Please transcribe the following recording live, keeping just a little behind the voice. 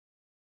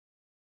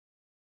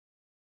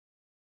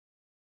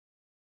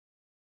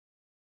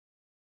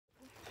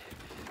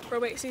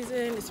Probate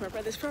season. It's my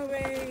brother's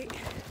probate.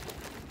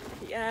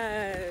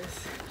 Yes.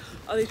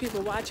 All these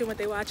people watching what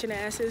they watching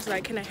asses.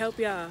 Like, can I help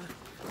y'all?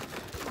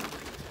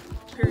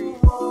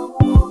 Period.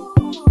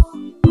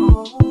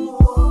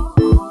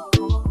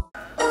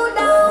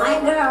 My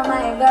girl.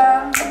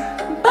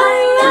 Buy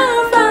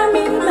love for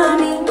me,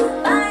 mommy.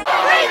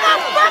 Free the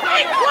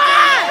fucking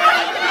quad!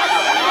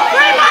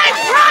 Free my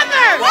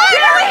brother!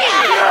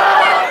 Period!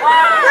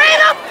 Free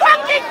the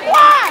fucking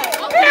quad!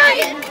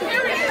 Period!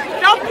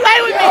 Don't play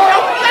with me!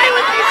 Don't play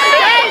with me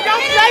today!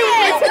 Don't play with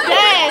me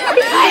today! I'm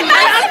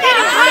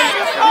getting hot in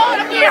this cold!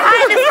 I'm getting hot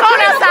in this cold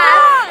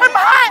outside! I'm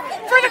hot!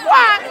 Free the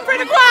quad! Free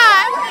the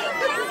quad!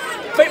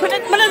 Put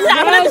it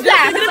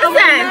aside! Put it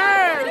aside!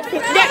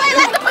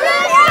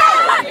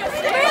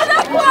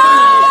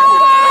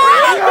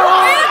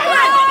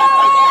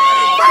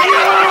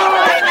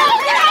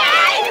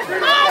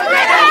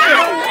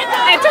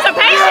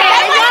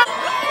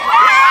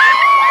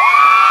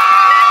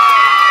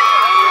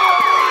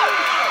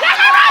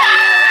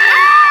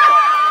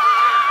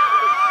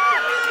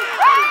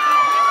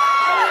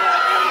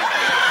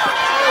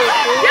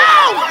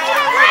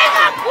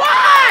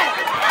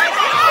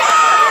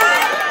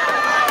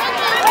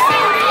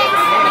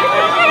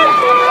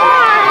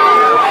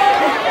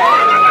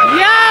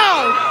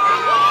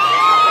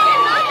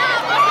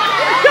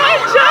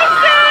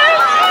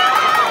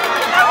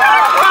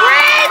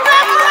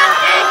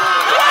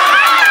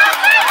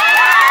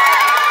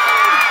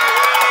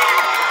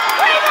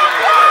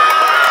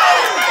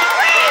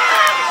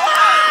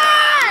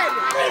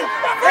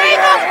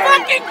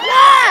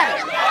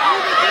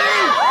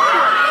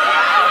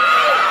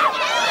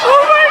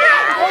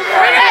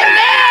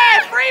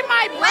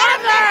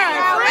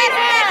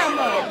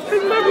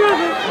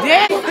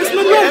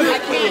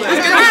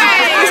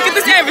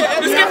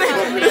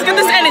 Let's get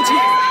this energy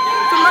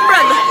from my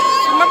brother.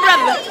 From my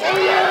brother.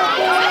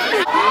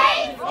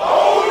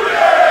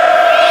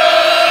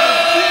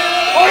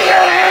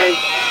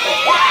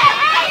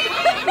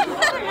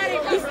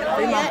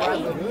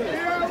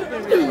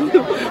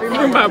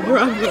 From my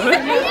brother.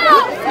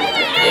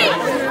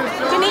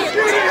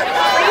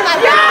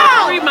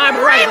 Free my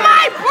brother. Free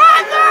my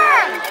brother!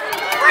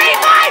 Free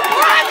my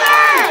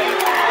brother!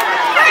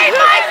 Free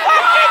my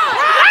fucking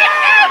brother!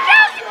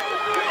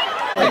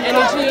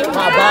 Energy.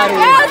 My body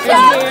is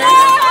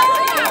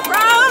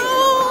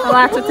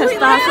lots of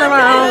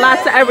testosterone,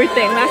 lots of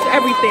everything, lots of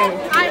everything.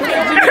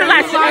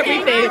 Lots of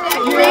everything.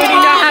 You already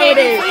know how it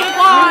is.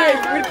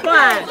 We're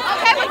flying.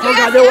 Oh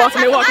God, they're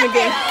walking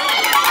again.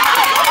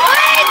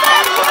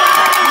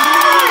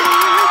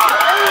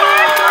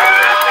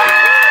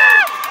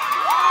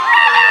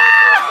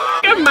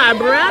 You're my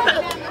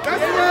brother.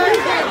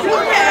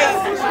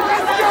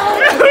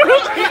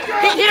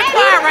 He's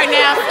quiet right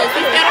now, so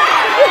he's got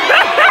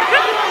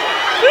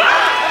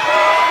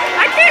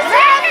I can't see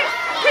it.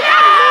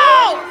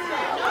 No!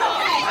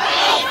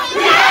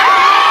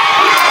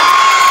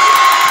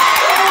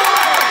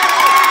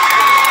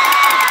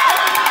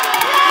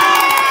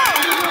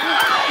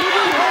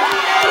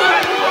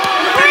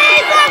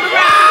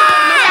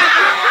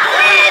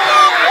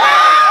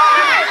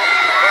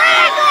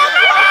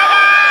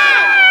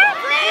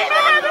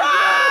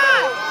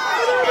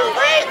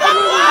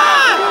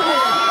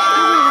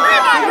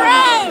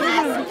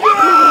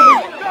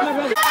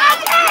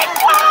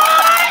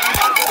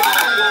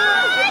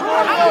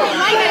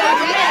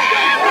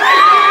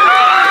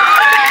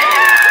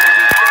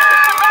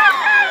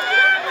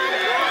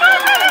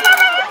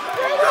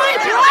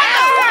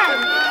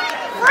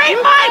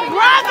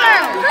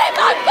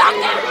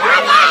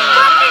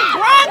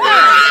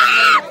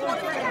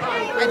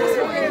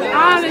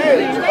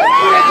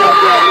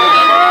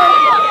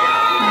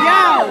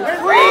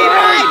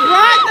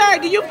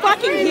 Do you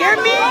fucking hear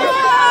me?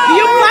 Do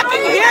you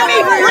fucking hear me?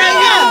 Free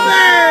him!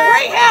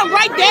 Free him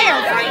right there!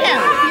 Free him!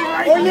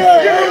 Oh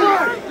yeah!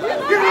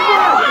 Give me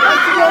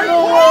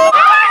one!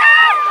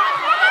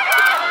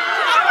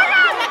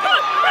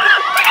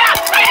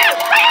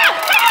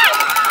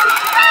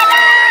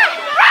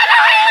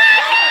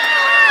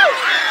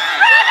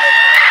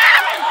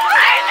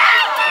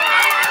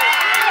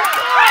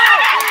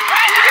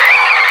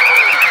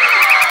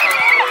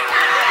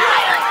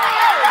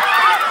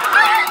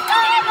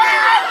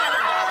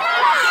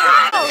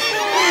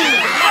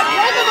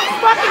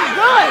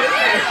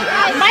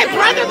 My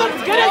brother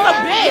looks good as a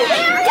bitch.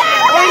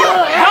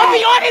 Don't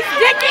be on his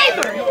dick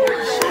either.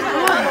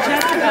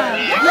 Jessica.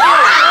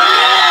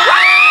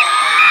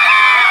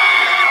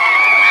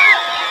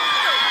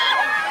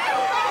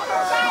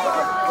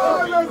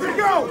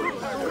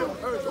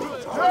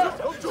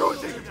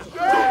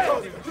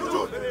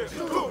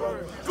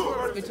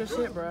 Get your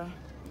shit, bro.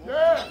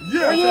 Yeah.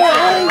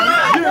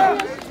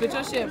 Get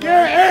your shit, bro. Yeah.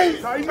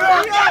 Talk your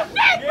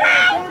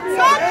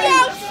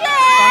shit.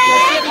 Talk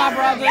your shit, my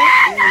brother.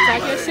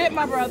 Talk your shit,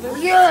 my brother.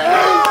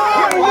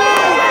 Yeah.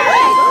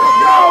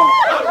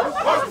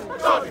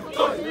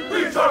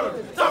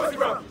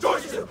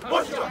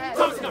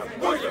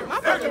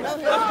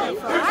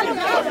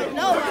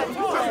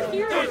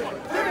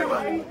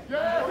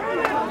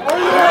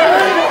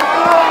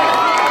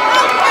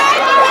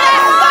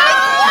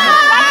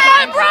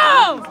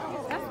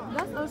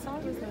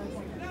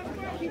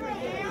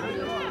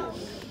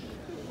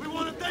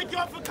 Thank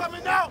y'all for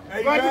coming out.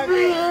 Glad to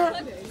be here.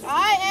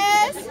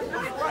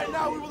 Right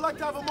now, we would like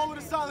to have a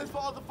moment of silence for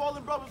all the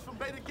fallen brothers from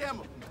Beta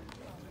Gamma.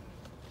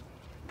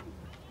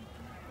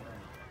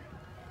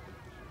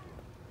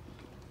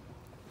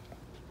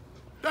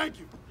 Thank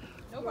you.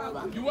 Okay,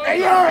 Ezra!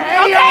 Yeah,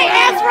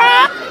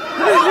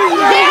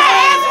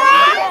 Ezra!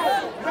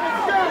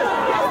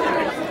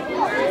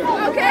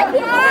 Okay,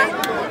 Quan!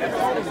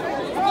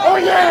 Oh,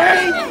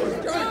 yeah!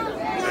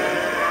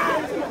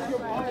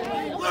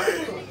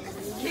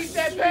 Keep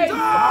that pace!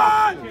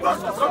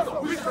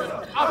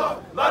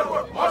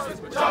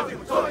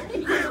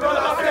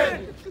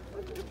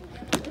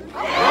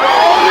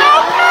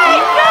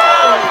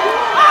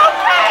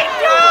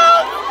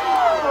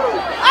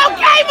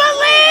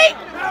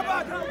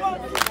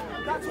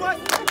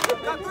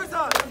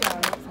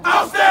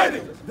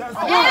 Outstanding!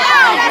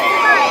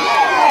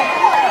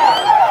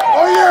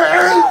 Oh,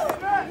 yeah, Ace!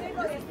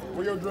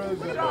 Where your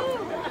drugs at?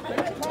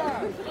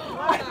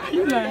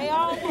 They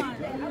all won.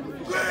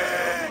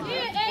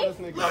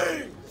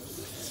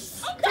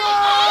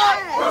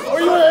 Oh,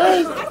 yeah,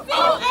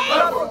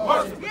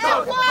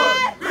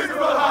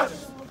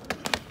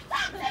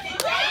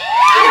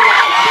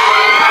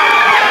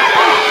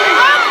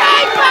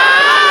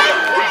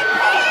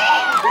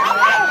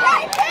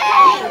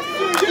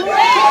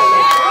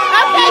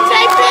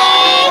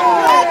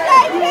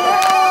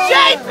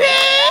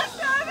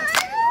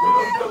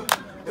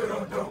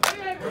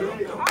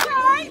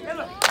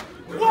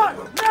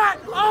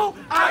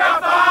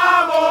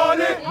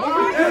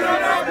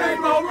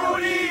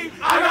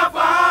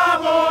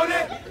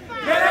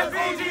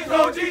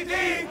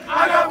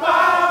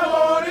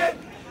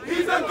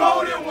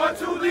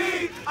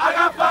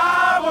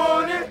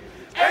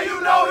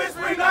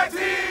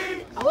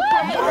 Ace!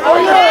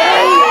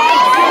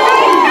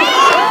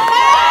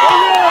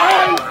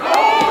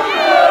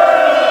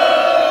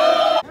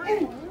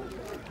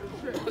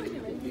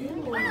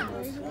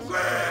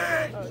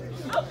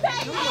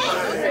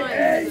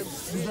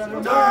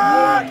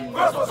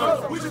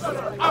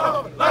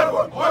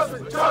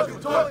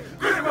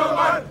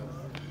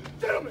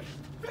 Gentlemen,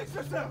 fix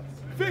yourselves.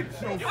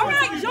 Fix yourselves. All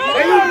right, Joe.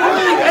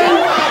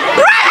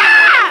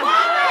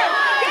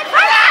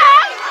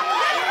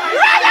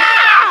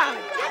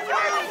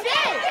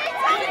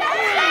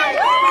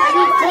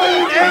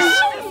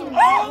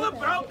 All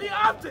about the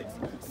optics.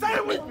 Say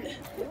it with me.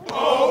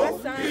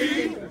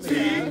 O-P-T-I-C-S.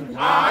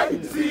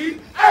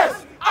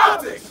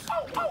 Optics.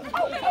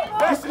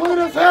 That's clean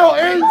as hell,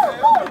 Ace!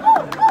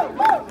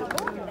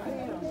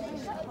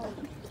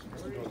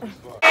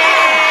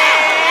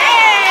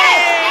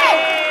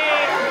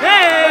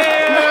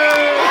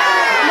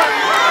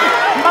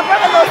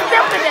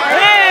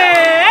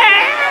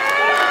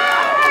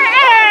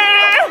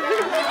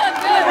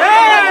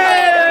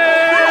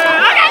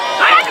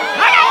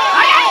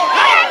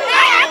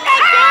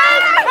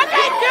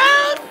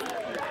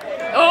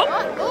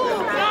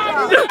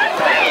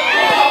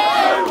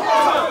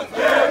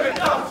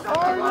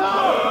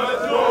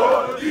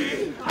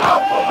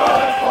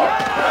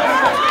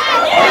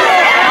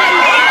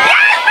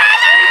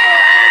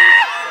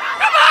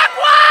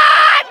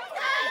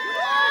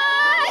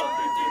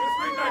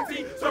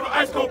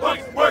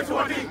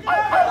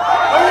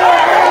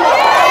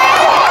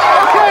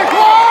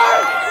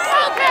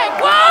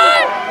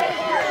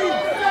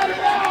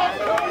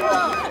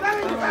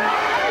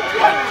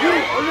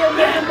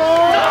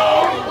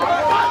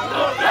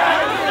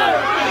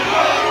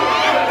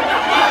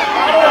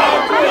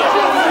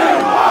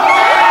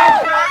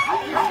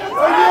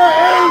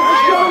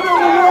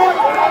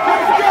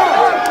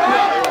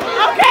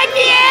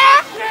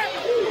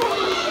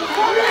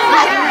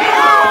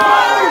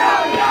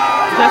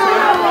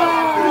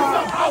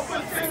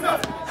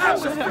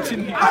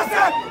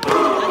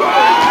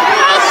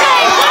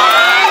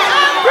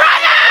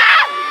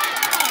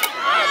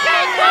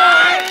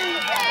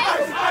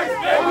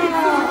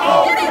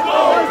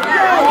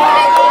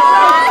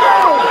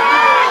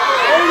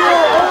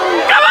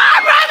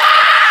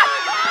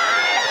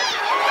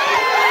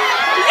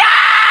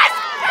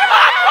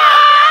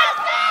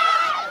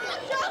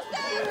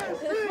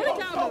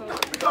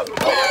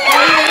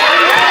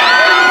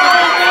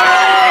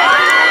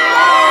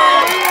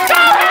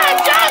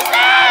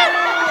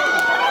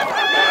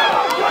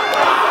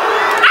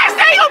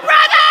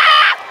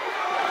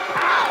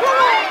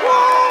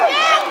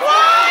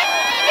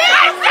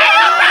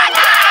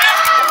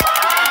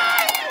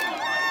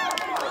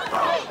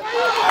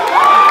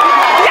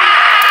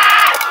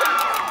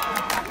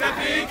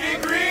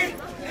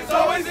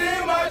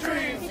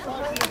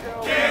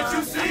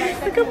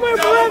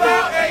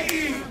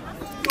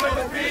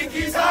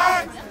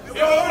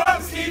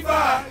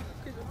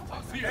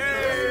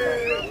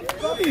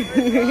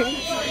 And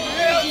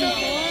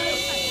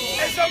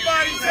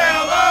somebody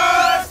tell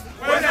us,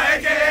 where's the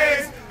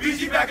AKAs?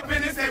 BG back up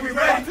in this, say we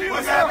ready.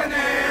 What's happening?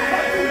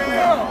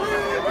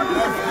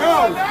 Let's go.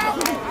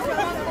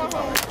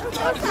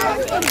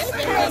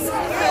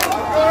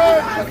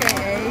 Okay,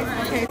 Ace.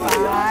 Okay,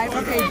 5.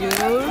 Okay,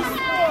 Juice.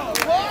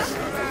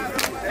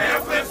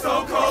 And flip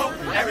so cold.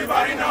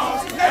 Everybody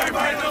knows he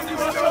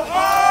wants to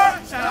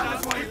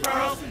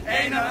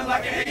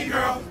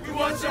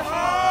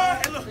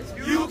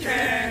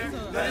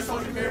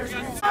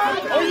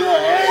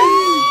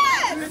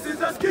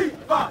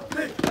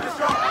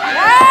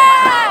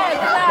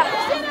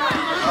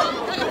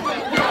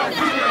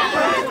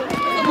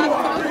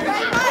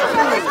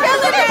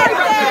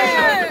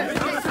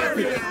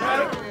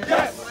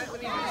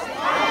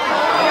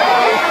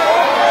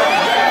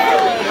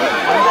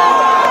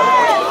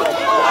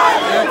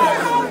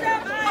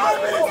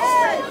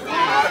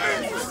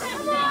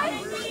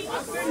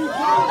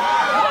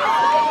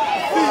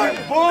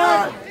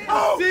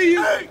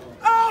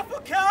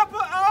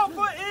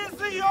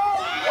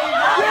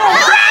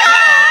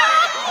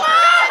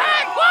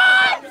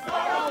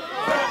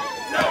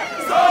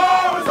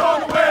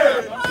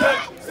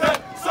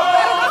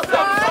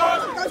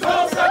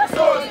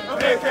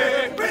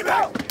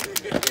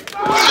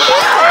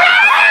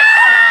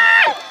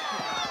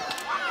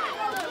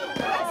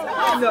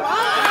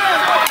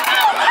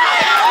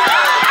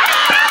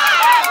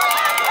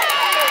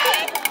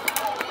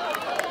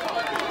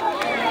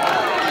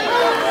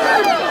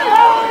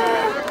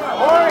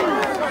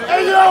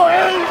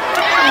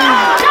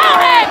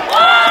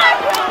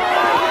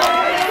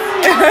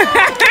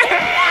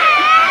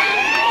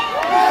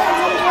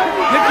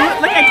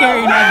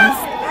carrying us.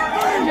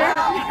 You're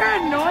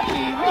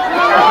annoying.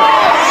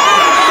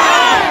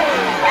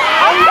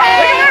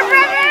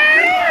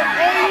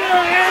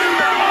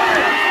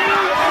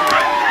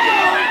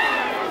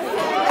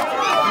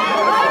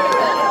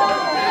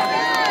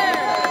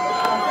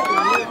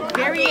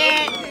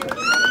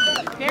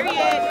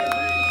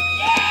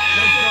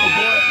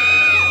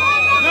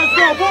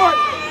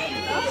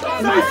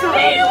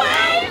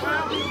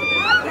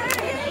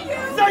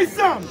 Say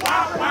something.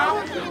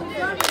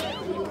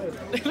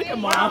 Look at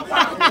Mom.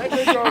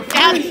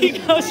 Down he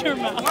goes your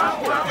mouth.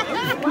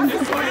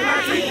 It's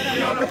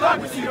 2019. On the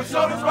block, we see them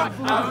shoulders rock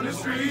out on the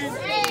streets.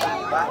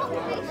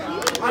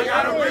 I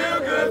got a real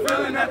good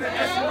feeling that the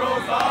action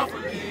rolls off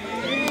of me.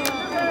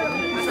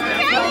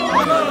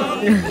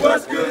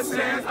 What's good,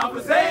 Sans? I'm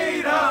a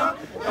Zeta.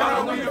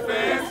 Y'all know we your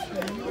fans.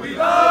 We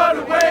love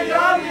the way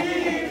y'all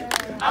lead.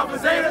 Alpha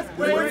Zeta,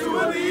 way to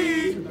a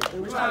lead.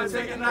 We try to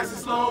take it nice and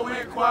slow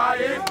and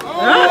quiet.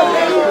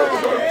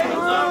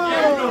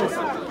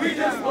 We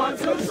just want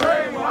to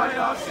trade while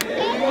y'all shit.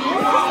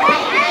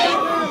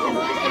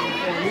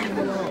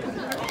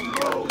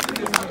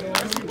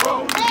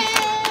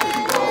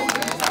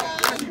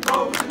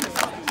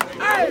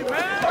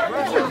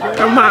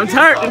 Her mom's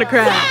hurt in the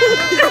crowd.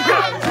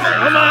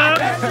 Come on.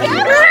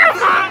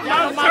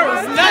 Mom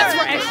goes nuts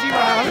for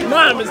SG1.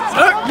 Mom is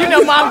hurt. You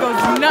know Mom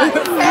goes nuts.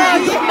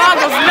 Mom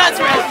goes nuts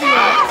for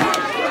SG1.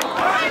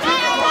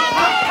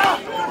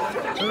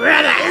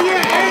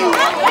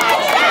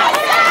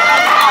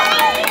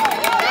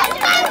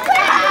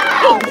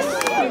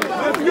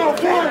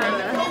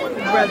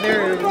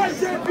 Brother,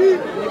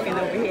 looking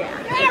over here.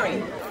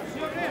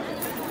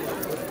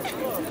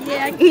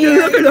 Yeah, you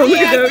looking over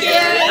here.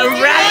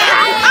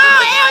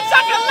 Oh, El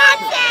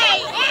Chocolate!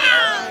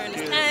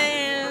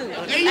 Hey,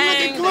 you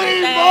looking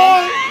clean,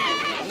 boy!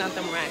 Not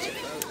them ratchet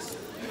folks.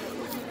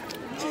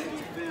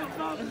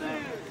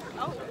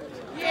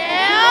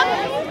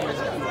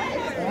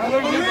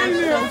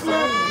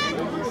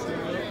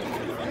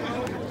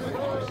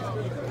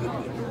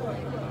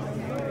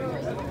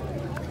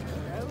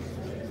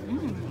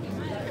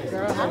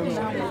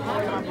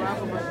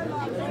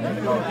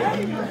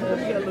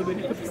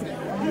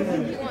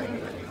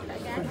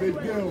 That's a big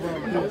deal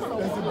right there. That's a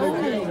big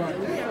deal right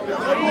there.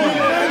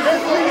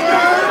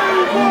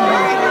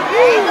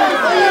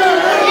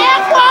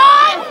 Yeah,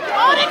 Quan!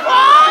 Hold it,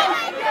 Quan!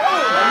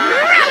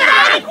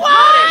 Hold it,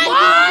 Quan!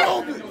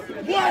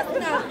 Yeah, Quan!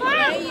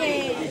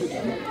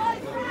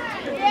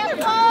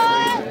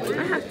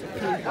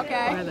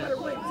 Okay.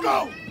 Go!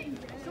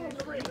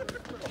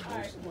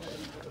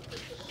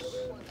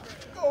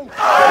 I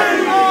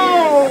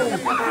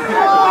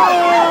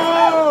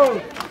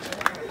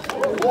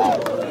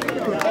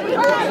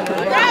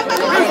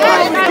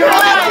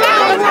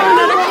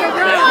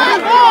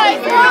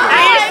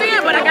ain't see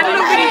it, but I got a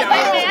little video.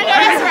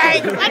 That's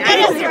right. I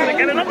got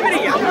a little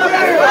video.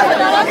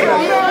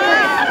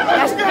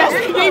 That's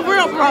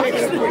real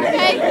progress.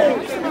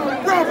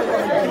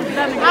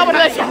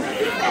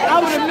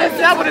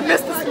 I would have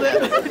missed the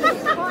slip.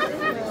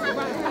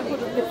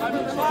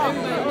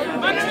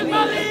 My name is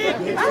Malik.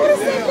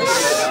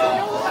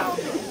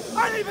 I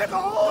need to make a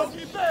hole.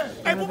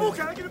 Hey, Boo Boo,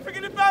 can I get a pick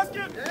in the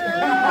basket?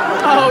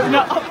 Oh,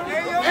 no.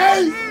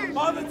 Hey,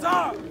 all the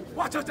time.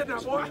 Watch out now,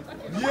 boy.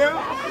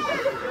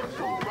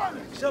 Yeah.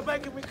 She'll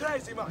making me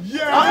crazy, man.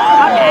 Yeah.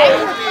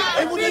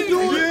 Hey, what they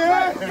doing?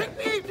 Yeah. Pick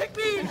me, pick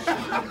me.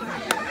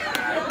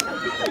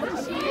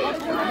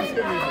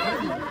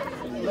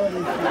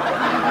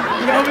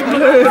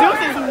 This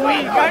is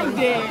weak. I'm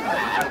dead.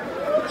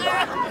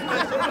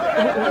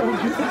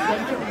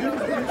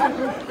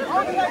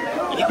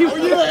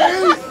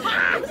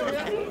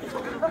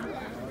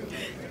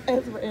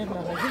 That's for Edna.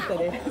 He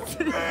said it.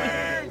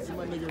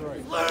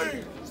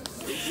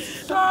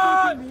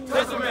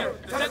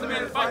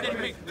 Testament is fight they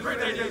make, the great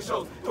day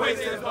shows, the way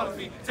they follow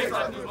me, takes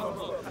like news on the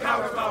floor.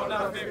 Power is power,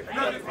 not a baby.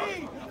 None is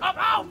me. I'm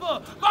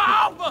Alpha, my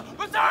Alpha,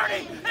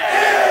 returning in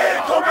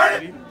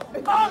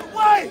all the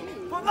way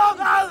from Long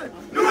Island,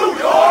 New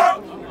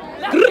York.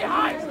 Left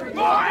behind,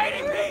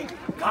 480p,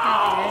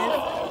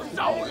 cold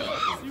shoulders.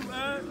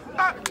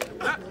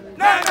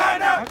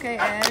 Okay,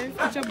 Ed,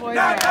 put your boys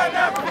Let's down. go.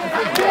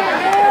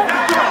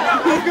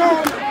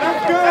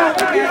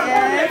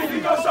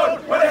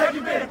 Where the heck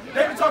you been?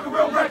 They been talking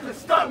real reckless,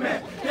 stunt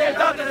man. They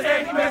thought that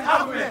they ain't man's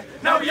alphabet.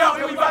 Now we out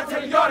here, we about to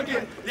take a yard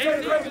again. They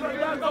ain't crazy, but we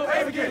gotta go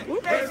ape again.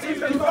 They see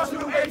that you cross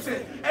new apes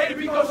in.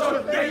 ADB go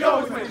show, they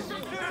always win.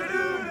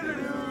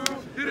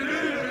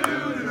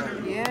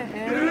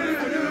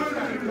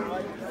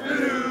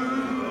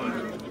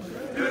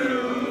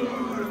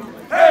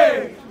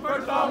 Hey!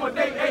 First of all, one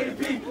day,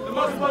 ADP, the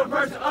most important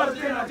person other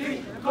than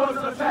ID. Cold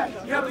as a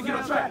fact, you have to get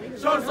on track.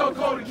 Shoulders so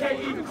cold, you can't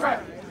even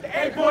crack. The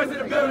 8 boys in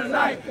the building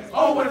tonight.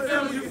 Oh, what a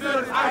feeling you feel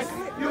is ice.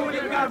 You don't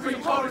even gotta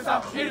bring coldness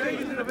out. Anything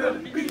is in the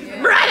building.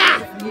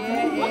 Brother!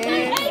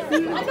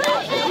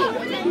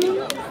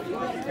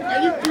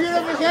 Hey, you get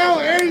up as hell,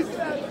 Ace.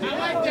 I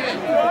like that.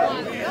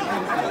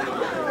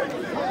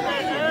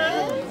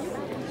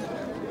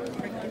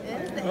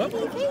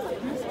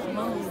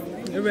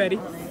 They're ready.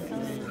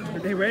 Are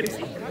they ready?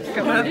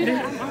 Come out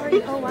there.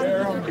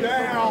 Tear him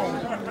down.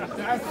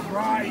 That's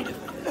right.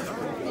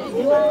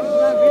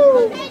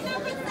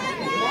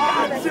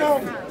 Watch him.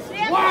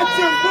 Watch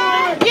him,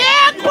 boy.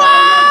 Yeah,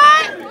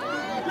 Quad!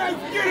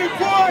 Let's get it,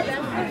 boy.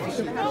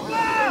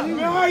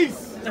 Nice.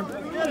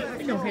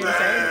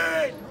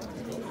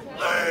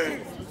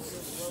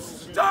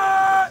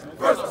 Start!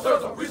 First,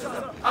 circle, reason,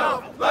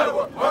 out, ladder,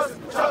 Marcy,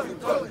 Charlie,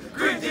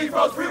 Green Tea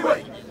Rose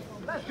Freeway.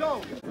 Let's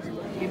go.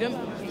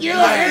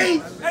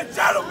 Ladies and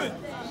gentlemen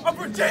of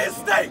Virginia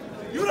State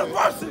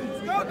University.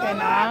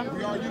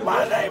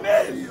 My name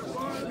is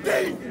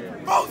the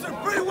Frozen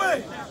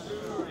Freeway.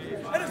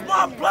 And it's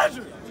my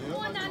pleasure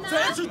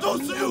to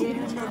introduce to you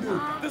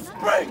the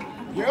spring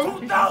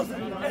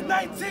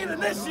 2019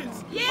 initiates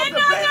of the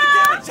Beta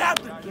Gamma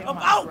chapter of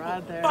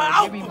Alpha by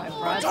Alpha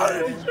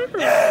Fraternity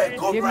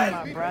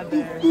Incorporated.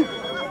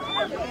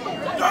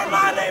 Your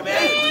line name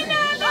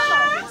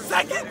is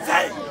Second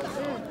Take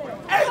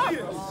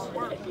Aliens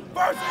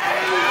vs.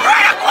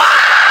 Aliens.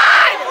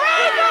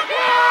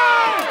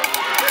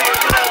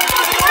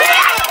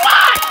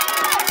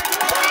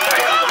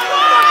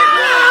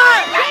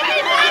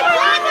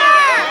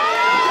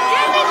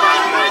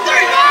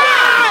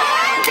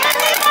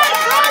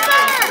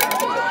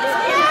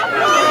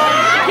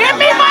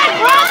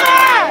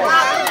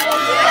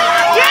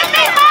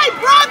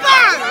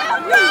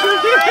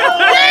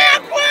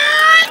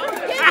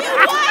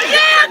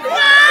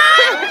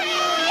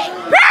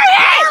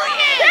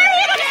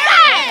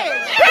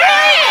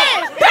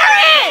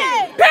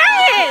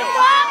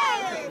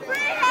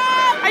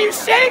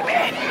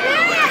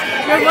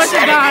 Your lunch is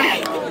gone.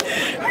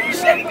 Are you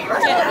shitting me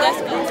right now? Let's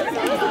go.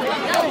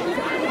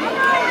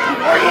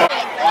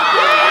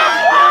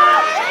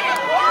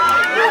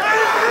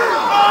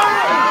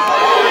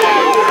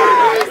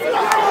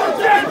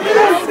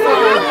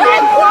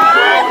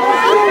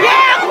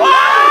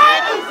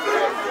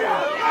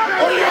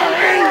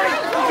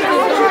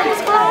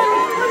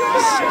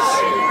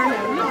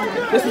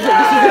 This is it. This is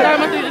it. I'm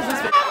gonna do this.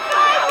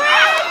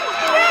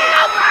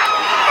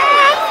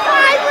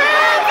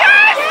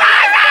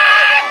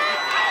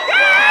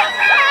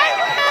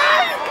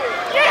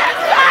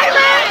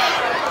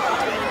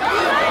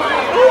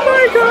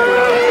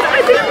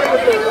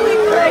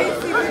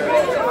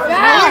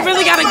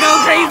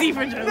 Crazy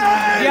for Joe.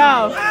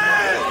 Yo,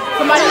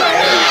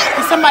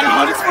 somebody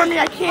hold this for me.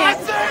 I can't.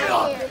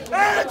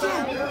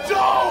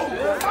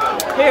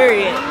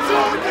 Period.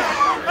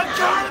 A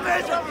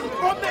combination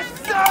from the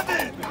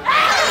 7. 5,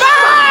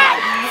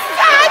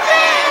 7.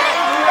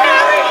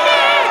 Period.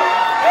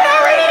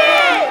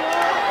 Period.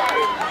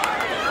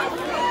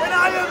 And I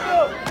am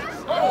the.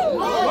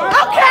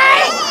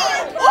 Okay.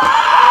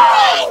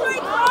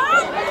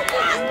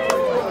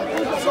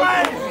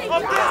 Train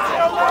of this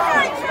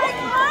airline.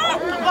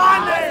 My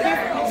name,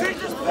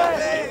 teacher's pet,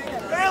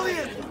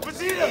 alien,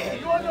 Vegeta.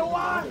 You wanna know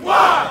why?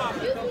 Why?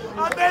 I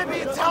may be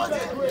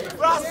intelligent,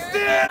 but I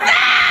still.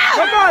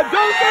 Come on,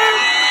 don't think.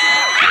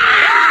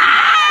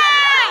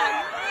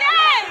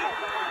 Yes!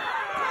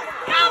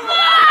 Come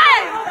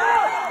on!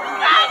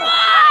 Come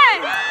on!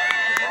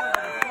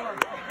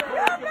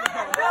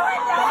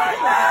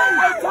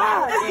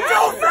 It's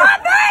Joseph!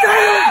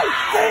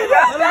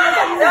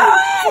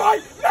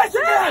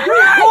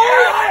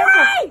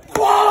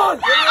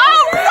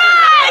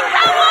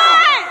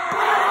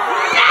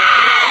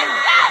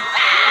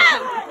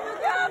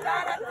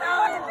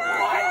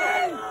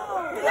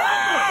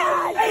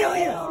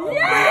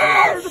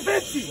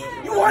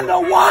 You wanna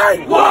know why?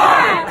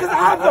 Why? Because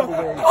I'm the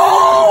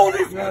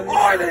oldest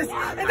artist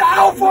in the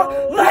Alpha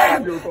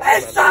land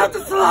and shout the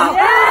slum.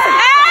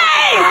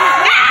 Hey!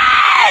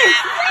 Hey!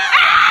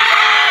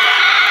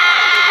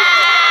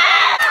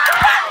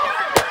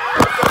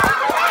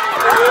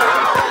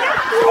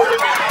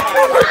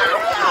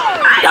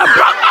 You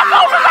broke my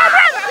phone with my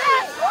brother!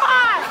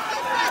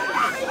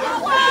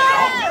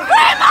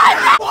 Where am I?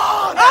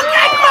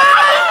 Okay, come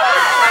on!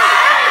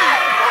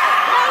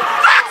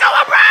 Talk to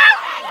him, bro!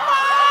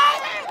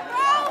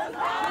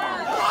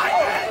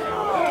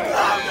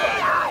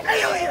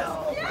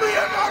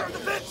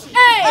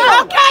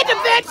 Okay, Da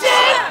Vinci!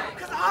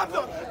 Because I'm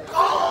the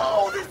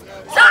oldest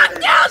Talk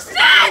your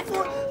shit!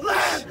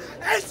 land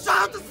and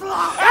shout the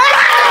slum.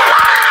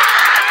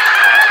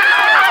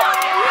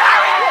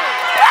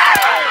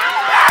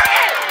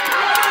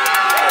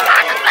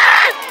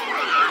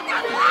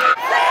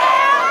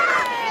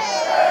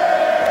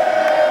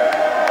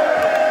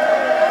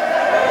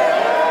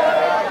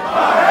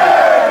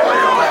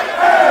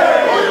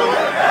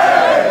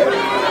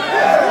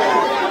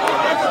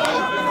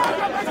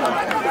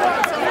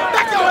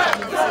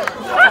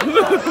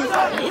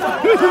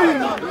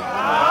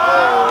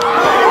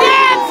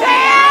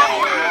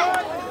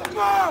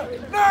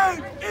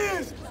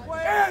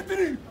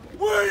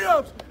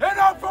 And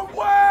I'm from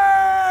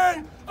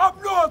way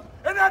up north,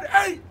 and that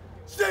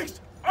 860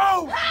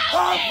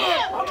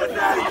 Hartford,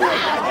 Connecticut.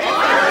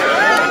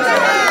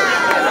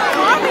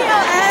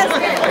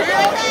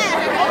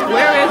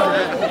 Where is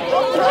it?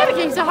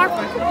 Connecticut. It's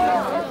Hartford.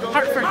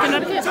 Hartford,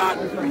 Connecticut.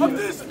 Of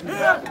this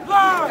Here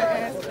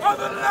live are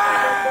the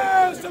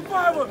last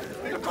survivor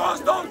to cross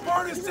those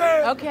burning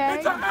sands Okay.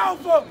 into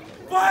Alpha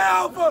Phi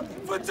Alpha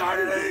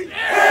fraternity.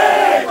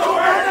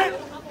 Incorporated.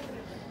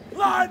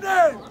 Line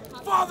name,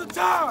 Father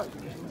Time,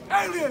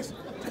 alias,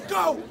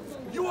 go.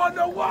 You wanna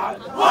know why?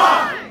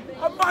 Why?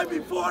 I might be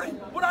 40,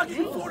 but I give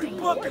you 40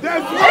 buckets.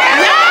 That's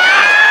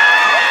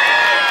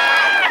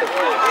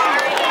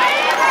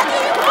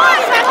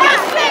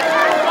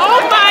Oh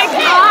my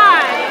God!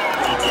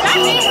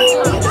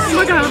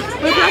 Look at him.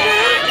 Look at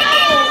him.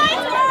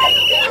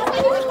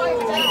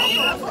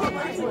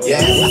 Yeah,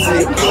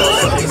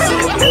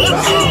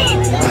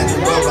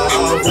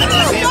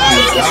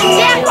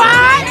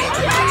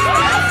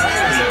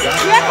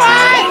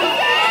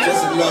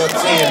 just a little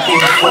 10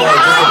 feet forward,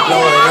 just to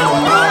blow it in the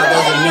mall.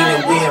 Doesn't mean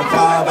that we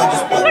involved. I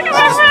just put a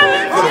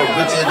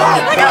Richard on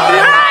the car.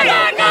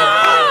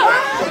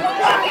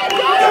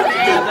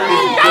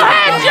 Go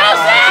ahead,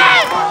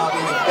 Joseph!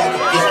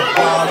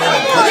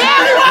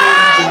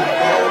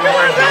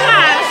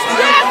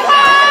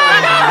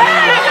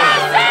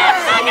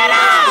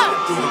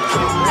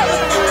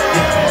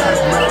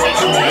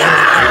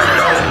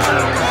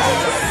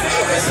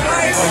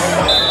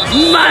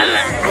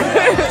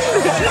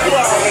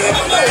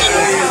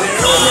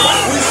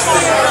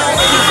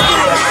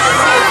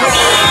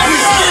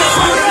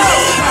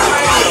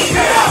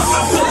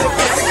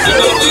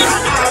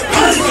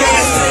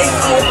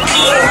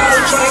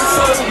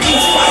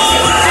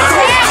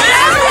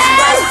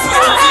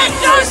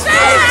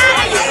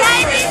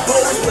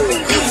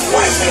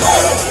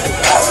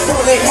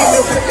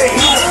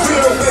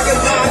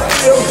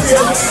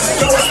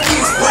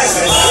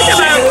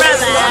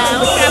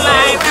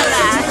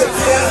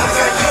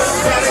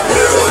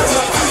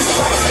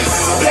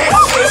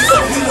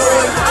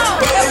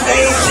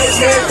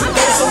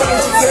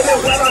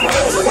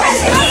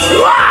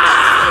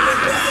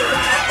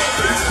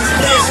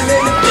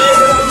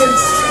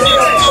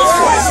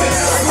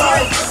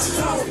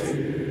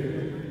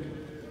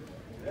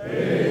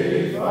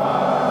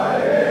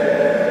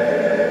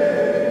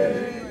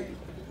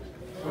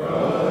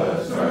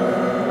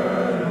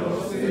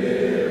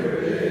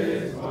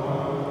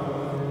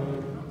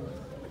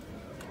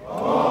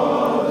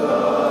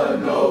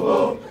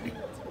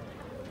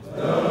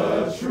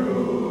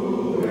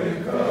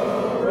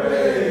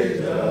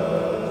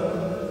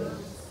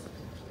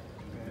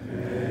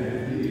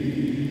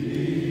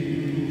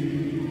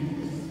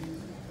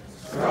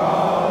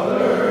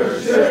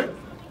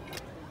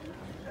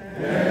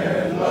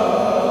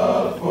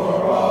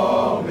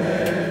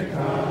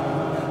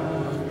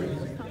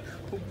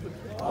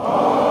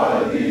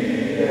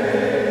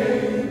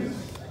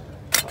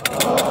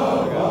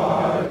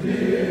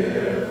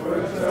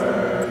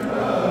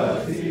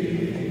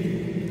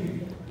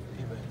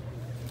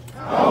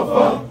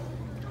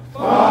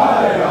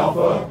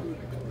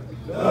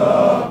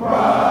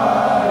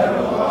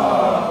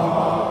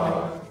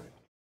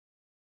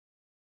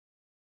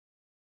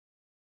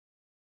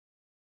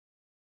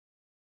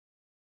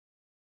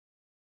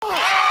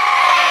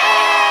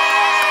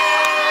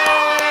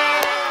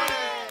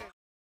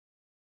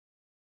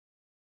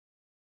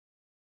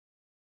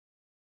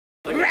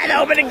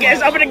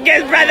 Open the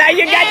gifts, brother.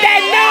 You got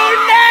that new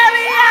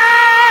Nelly.